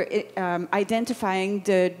we're identifying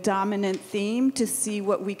the dominant theme to see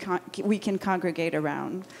what we can congregate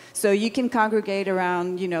around. So you can congregate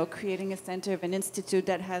around, you know, creating a center of an institute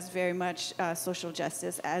that has very much social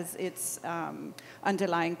justice as its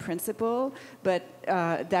underlying principle, but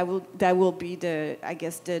that will be the, I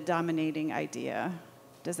guess, the dominating idea.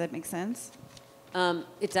 Does that make sense?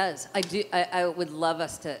 It does. I would love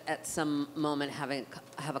us to, at some moment, have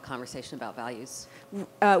a conversation about values.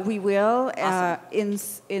 We will Awesome.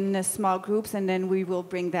 in the small groups, and then we will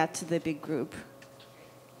bring that to the big group.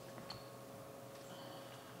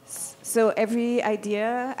 So every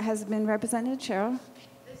idea has been represented, Cheryl?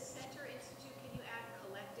 The Center Institute, can you add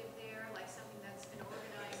collective there, like something that's an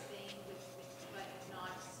organized thing, but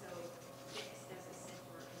not so fixed as a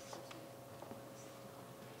center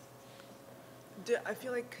institute? I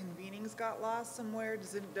feel like convenings got lost somewhere.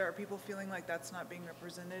 Are people feeling like that's not being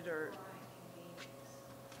represented, or?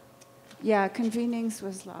 Yeah, convenings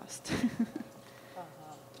was lost.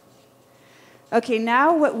 Okay,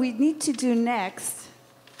 now what we need to do next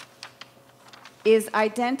is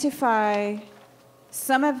identify,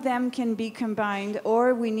 some of them can be combined,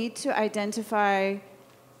 or we need to identify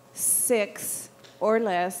 6 or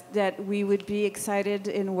less that we would be excited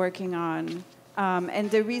in working on. And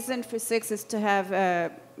the reason for 6 is to have a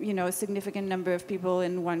significant number of people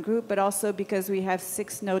in one group, but also because we have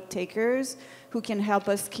 6 note takers who can help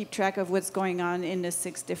us keep track of what's going on in the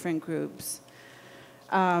 6 different groups.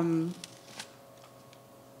 I'm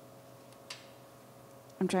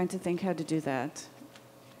trying to think how to do that.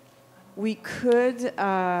 We could,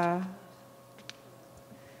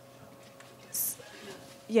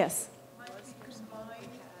 yes.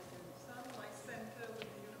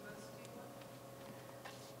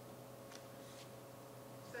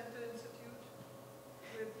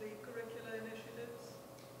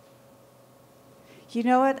 You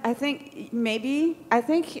know what? I think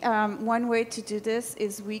one way to do this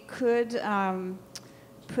is we could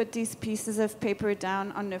put these pieces of paper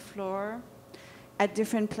down on the floor at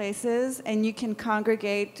different places, and you can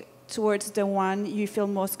congregate towards the one you feel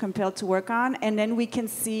most compelled to work on, and then we can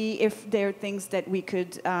see if there are things that we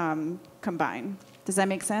could combine. Does that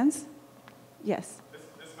make sense? Yes.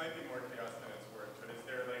 This might be more chaos than it's worth, but is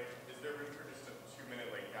there room for just a 2-minute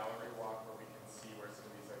gallery walk where we can see where some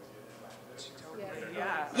of these ideas landed?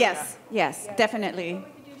 Yes, yes, definitely. Or we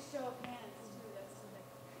could do show of hands too. That's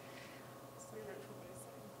really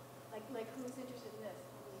like who's interested in this?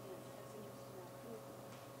 That's interested in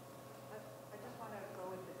that. I just want to go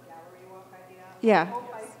with the gallery walk idea. Yeah. I hope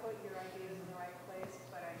I put your ideas in the right place,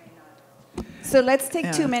 but I may not. So let's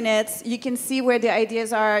take 2 minutes. You can see where the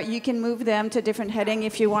ideas are. You can move them to different heading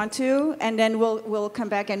if you want to, and then we'll come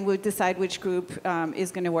back and we'll decide which group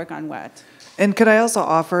is going to work on what. And could I also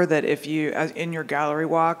offer that if you, in your gallery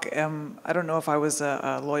walk, I don't know if I was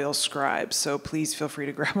a loyal scribe, so please feel free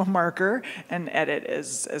to grab a marker and edit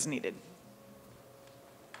as needed.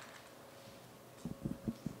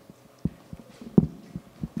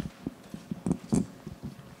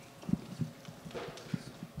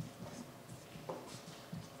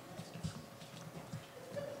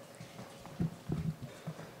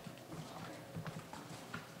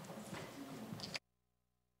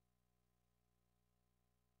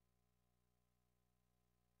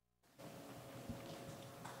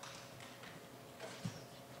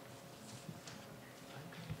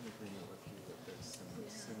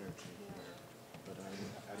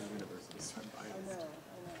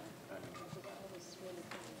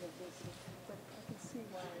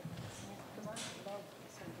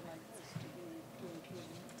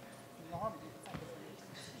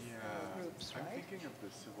 I'm thinking of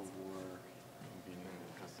the Civil War convening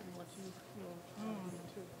custom.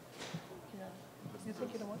 You're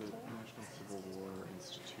thinking of what? The National Civil War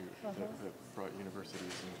Institute that brought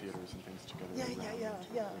universities and theaters and things together.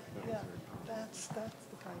 Yeah. That's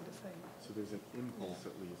the kind of thing. So there's an impulse,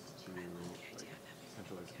 at least, to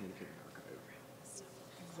centralized communicating archive.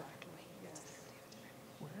 Exactly. Yes.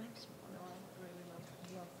 Where else? No, I'd really love to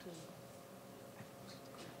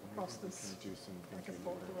cross this. Can do some like a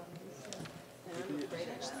bolt around this. Yeah.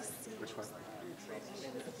 Which one?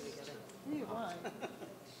 Why?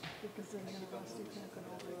 Because the university can't go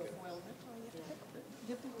over it well.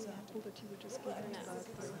 Give the example that you were just giving about the... I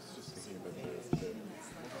was just thinking about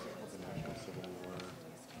the National Civil War.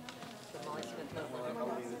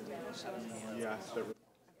 Yes,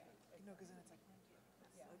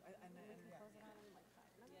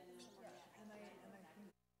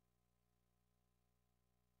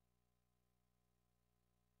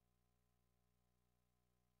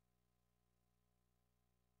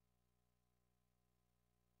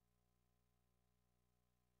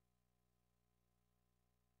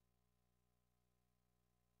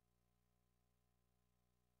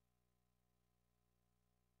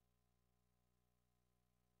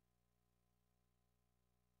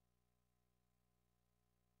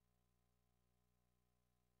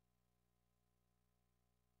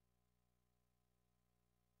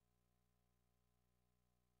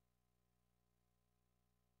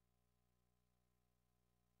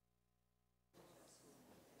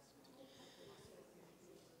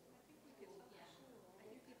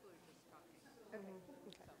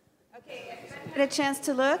 Okay, get a chance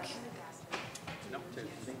to look.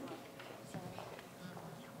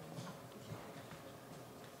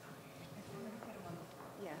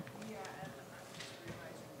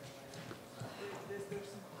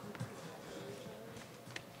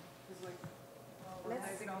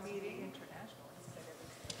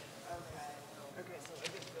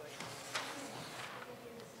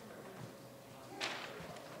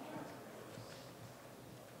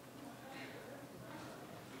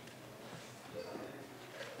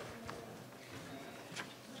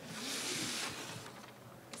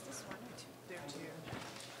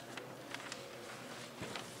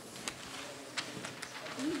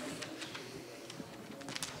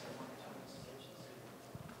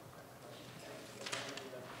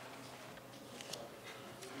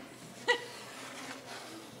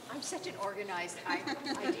 I'm such an organized, I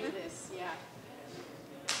do this, yeah.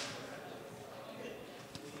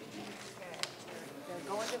 They're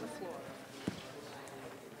going to the floor.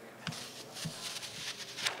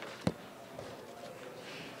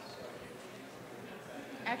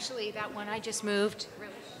 Actually, that one I just moved.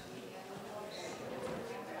 Really?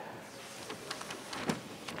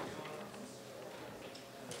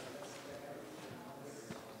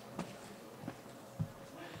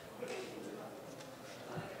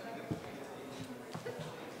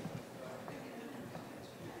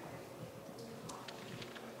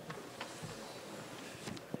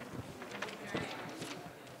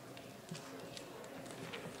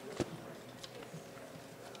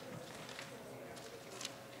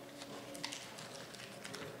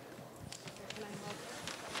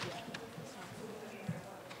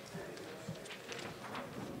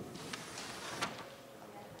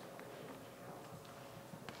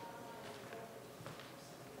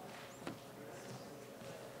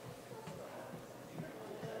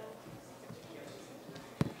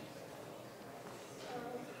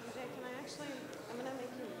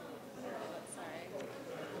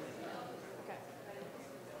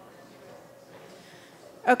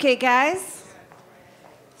 Okay, guys.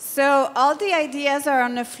 So all the ideas are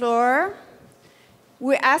on the floor.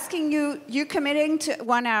 We're asking you, you're committing to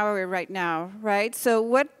 1 hour right now, right? So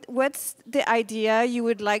what's the idea you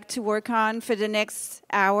would like to work on for the next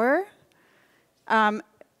hour?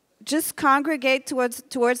 Just congregate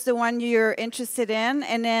towards the one you're interested in,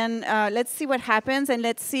 and then let's see what happens, and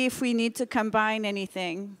let's see if we need to combine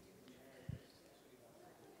anything.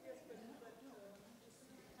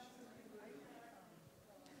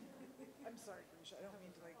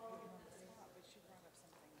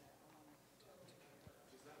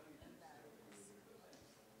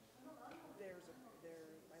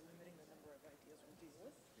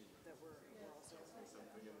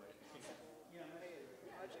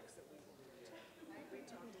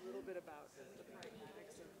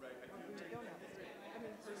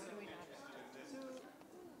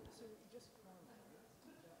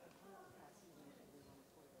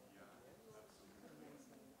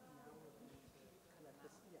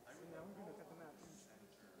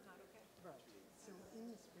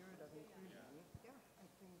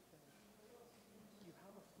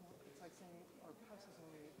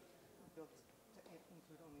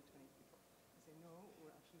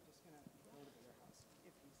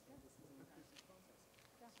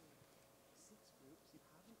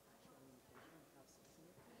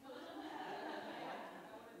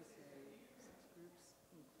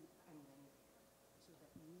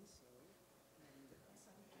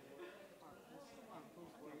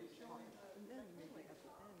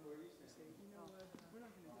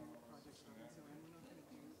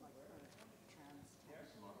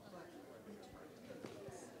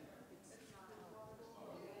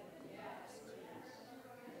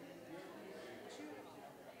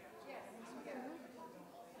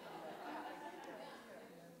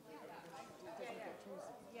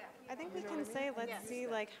 I think we can say, let's see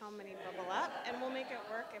like how many bubble up, and we'll make it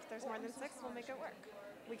work. If there's more than 6, we'll make it work.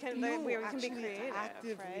 We can, we can be creative,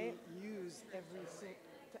 actively right? use every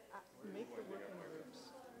to make the working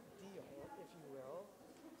groups deal, if you will,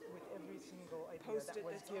 with every single idea that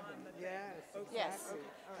was given. Yes, exactly. Yes.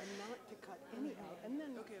 And not to cut any out. And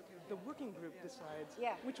then the working group decides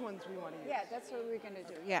which ones we want to use. Yeah, that's what we're going to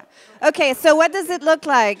do. Yeah. Okay, so what does it look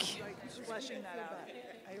like? Fleshing that out.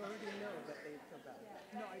 I already know that they feel bad.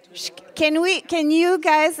 No, I totally Can you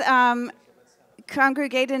guys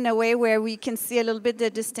congregate in a way where we can see a little bit the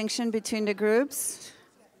distinction between the groups?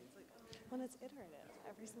 When it's iterative,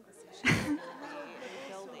 every single session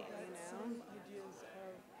will be building,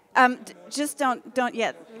 you know? Just don't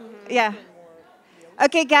yet. Yeah.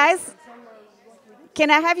 Okay, guys. Can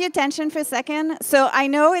I have your attention for a second? So I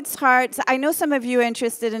know it's hard. I know some of you are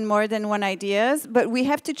interested in more than one ideas, but we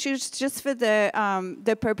have to choose just for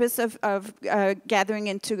the purpose of gathering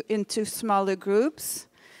into smaller groups.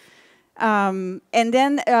 And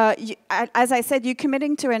then, as I said, you're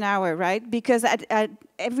committing to an hour, right? Because at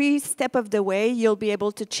every step of the way, you'll be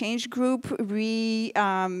able to change group, put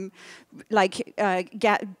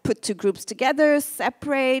two groups together,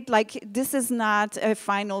 separate. Like, this is not a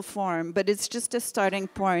final form, but it's just a starting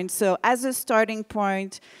point. So as a starting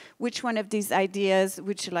point, which one of these ideas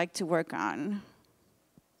would you like to work on?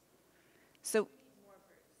 So.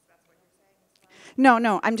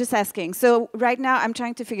 No, I'm just asking. So right now, I'm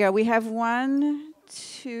trying to figure out. We have 1,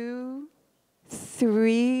 2,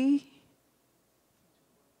 3.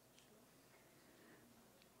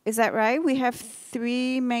 Is that right? We have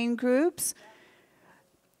 3 main groups.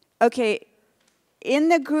 Okay. In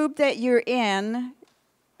the group that you're in,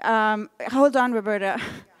 hold on, Roberta.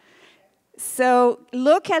 So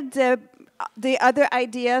look at the other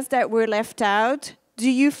ideas that were left out. Do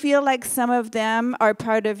you feel like some of them are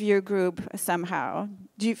part of your group somehow?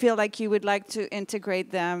 Do you feel like you would like to integrate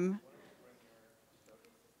them?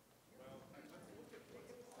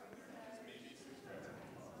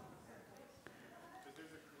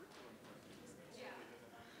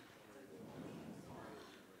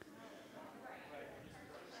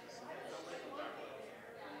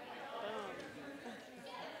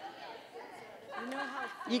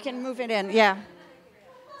 You can move it in, yeah.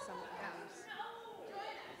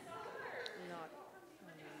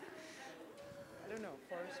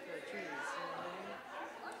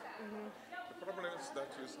 That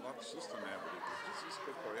is not sustainability. This is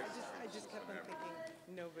correct. I just kept on thinking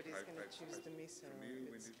nobody's going to choose the miso. To me,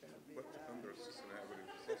 we need to put under sustainability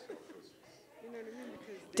social justice. You know what I mean?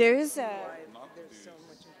 Because there is there's so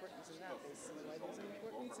much importance in that. They see why there's an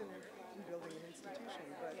importance in building an institution,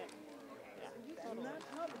 but not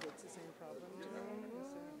all of it's the same problem. You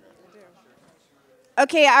know?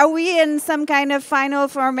 Okay, are we in some kind of final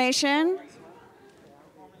formation?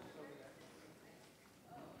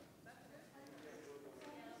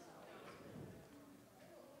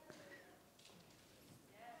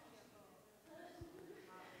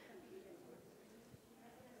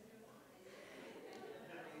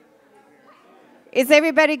 Is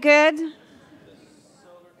everybody good?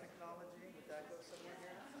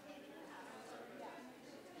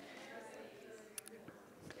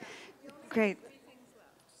 Great.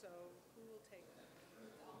 So who will take them?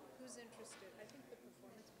 Who's interested? I think the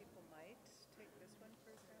performance people might take this one,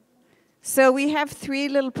 for example. So we have 3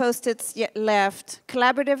 little Post-its yet left.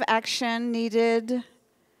 Collaborative action needed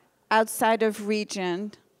outside of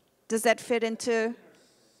region. Does that fit into?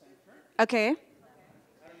 Okay.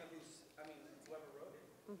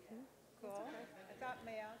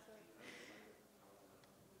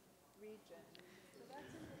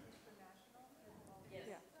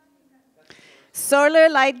 Solar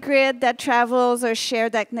light grid that travels or share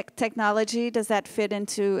that technology, does that fit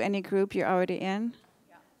into any group you're already in?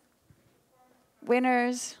 Yeah.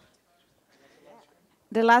 Winners.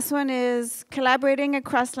 The last one is collaborating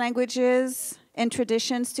across languages and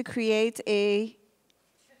traditions to create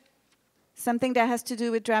something that has to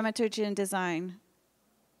do with dramaturgy and design.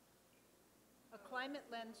 A climate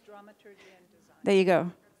lens, dramaturgy and design. There you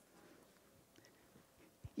go.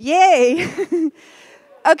 Yay!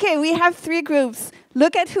 Okay, we have 3 groups.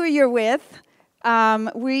 Look at who you're with.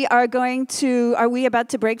 Are we about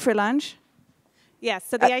to break for lunch? Yes,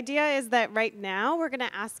 so the idea is that right now we're going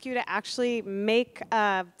to ask you to actually make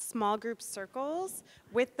small group circles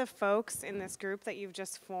with the folks in this group that you've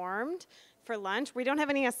just formed for lunch. We don't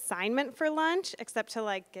have any assignment for lunch except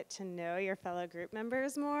to get to know your fellow group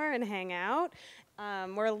members more and hang out.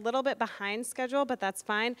 We're a little bit behind schedule, but that's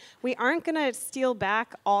fine. We aren't going to steal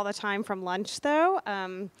back all the time from lunch, though.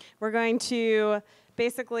 We're going to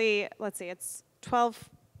basically, let's see, it's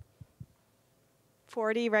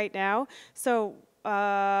 12:40 right now. So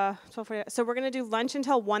 12:40. So we're going to do lunch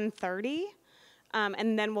until 1:30,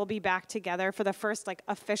 and then we'll be back together for the first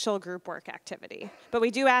official group work activity. But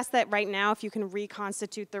we do ask that right now, if you can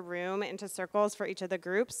reconstitute the room into circles for each of the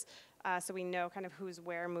groups, so we know kind of who's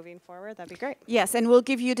where moving forward, that'd be great. Yes, and we'll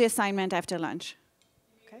give you the assignment after lunch.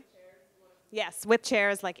 Okay. Yes, with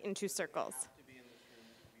chairs into circles.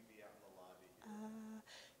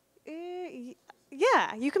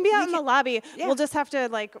 Yeah, you can be out in the lobby. Yeah. We'll just have to,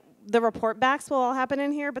 the report backs will all happen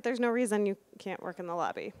in here, but there's no reason you can't work in the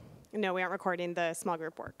lobby. No, we aren't recording the small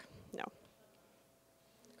group work. No.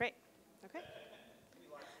 Great. Okay.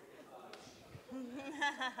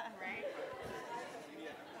 Right.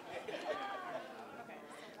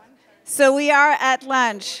 So we are at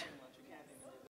lunch.